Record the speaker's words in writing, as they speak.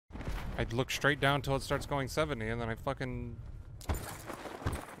I'd look straight down till it starts going 70, and then I fucking... I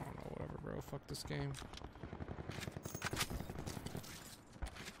don't know, whatever, bro. Fuck this game.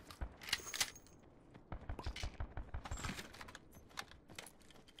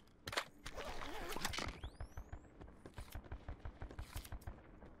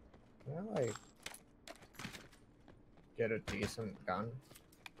 Can I, like, get a decent gun,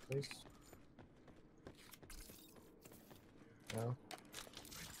 please? No?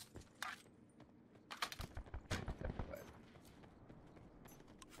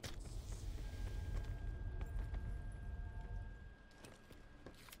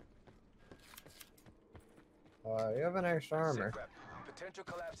 You have an extra armor. Potential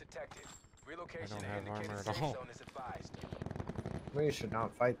collapse detected. Relocation I don't to have indicated armor at safe all. zone is advised. We should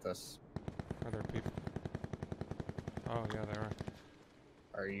not fight this. Are there people? Oh, yeah, there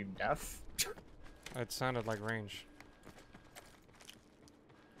are. Are you deaf? It sounded like range.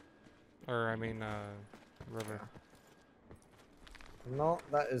 Or, I mean, river. No,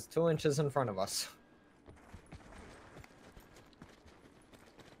 that is 2 inches in front of us.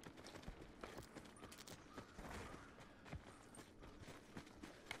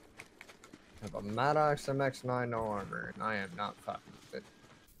 I have a Maddox MX9, no armor, and I am not fucking with it.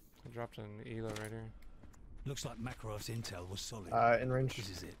 I dropped an ELO right here. Looks like Makarov's intel was solid. In range. This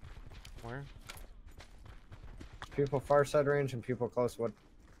is it. Where? People far side range and people close wood.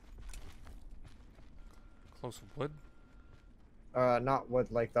 Close wood? Not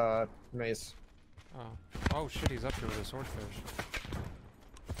wood, like the maze. Oh. Oh shit, he's up here with a swordfish.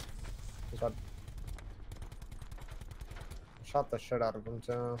 But shot the shit out of him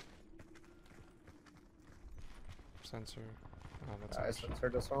too. Sensor. Oh, that's I nice.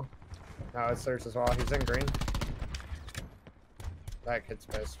 censored as well. No, it's theirs as well. He's in green. That kid's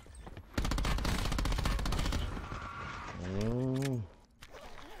pissed. What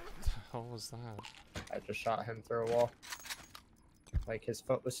the hell was that? I just shot him through a wall. Like his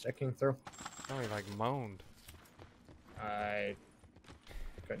foot was sticking through. Oh, he like moaned. I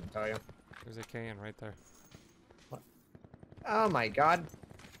couldn't tell you. There's a KN right there. Oh my god.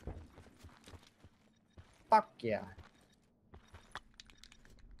 Fuck yeah.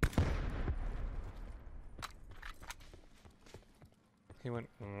 He went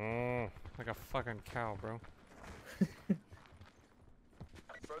like a fucking cow, bro.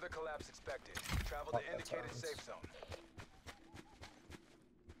 Further collapse expected. Travel Fuck, to that indicated sounds- safe zone.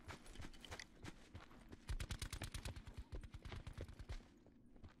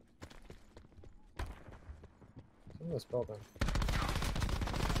 It's in this building.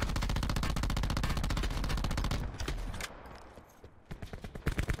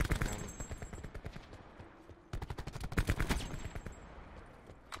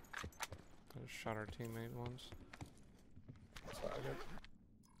 I just shot our teammate once. That's what I did.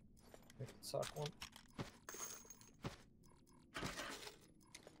 Make it suck one.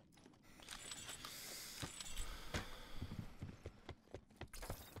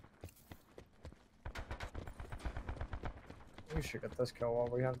 We should get this kill while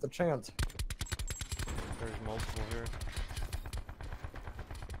we have the chance. There's multiple here.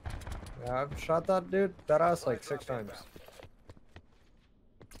 Yeah, I've shot that dude, that ass like 6 times.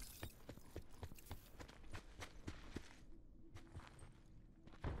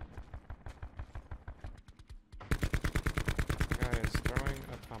 Guy is throwing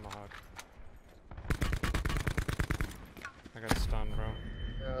a tomahawk. I got stunned, bro.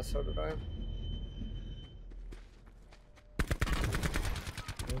 Yeah, so did I.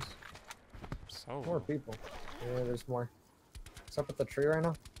 There's So more people. Yeah, there's more. It's up at the tree right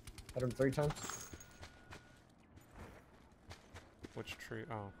now. Hit him 3 times. which tree?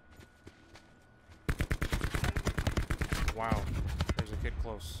 Oh. Wow. There's a kid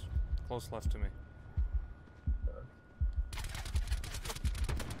close. Close left to me.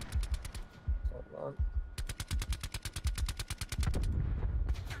 Hold on.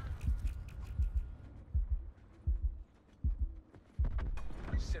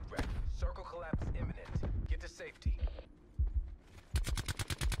 Sit rep. Circle collapse imminent. Get to safety.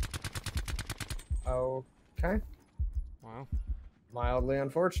 Okay. Wow. Mildly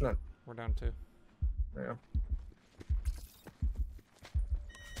unfortunate. We're down 2. Yeah.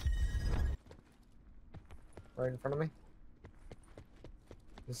 Right in front of me.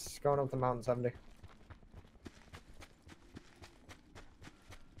 This is going up the mountain 70.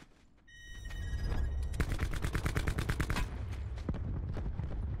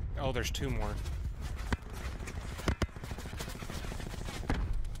 Oh, there's 2 more.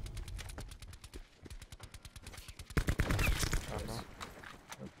 I don't know.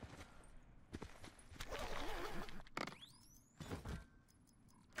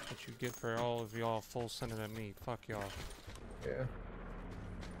 But you get for all of y'all full sending at me. Fuck y'all. Yeah.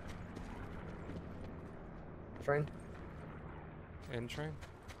 Train? In train?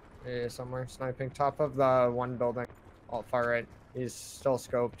 Yeah, somewhere. Sniping. Top of the one building. Oh, far right. He's still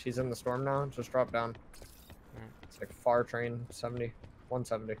scoped. He's in the storm now. Just drop down. Alright. It's like far train. 70.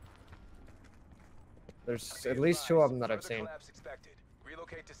 170. There's Be at least two of them advised, that I've further seen. collapse expected.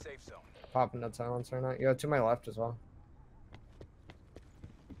 Relocate to safe zone. Popping that silencer now. Yeah, to my left as well.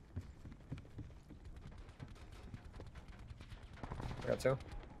 I got two.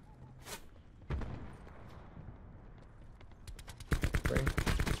 Three.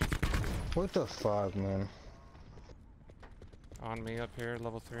 What the fuck, man? On me up here,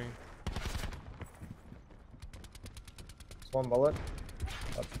 level 3. It's one bullet.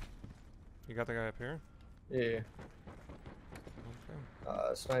 You got the guy up here? Yeah.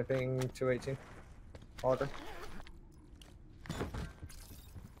 Okay. Sniping 218. Auger.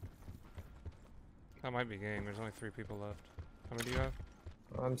 That might be game. There's only 3 people left. How many do you have?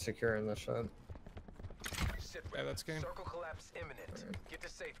 I'm securing this shit. Sit Yeah, that's game. Circle collapse imminent. Get to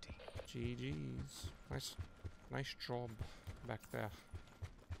safety. GG's. Nice job back there.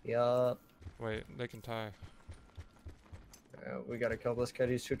 Yup. Wait, they can tie. Yeah, we gotta kill this kid.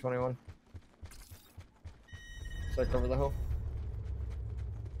 He's 221. It's like over the hill.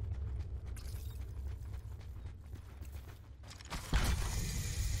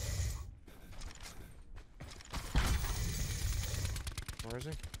 Where is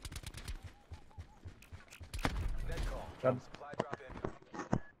he? Net call. Jump.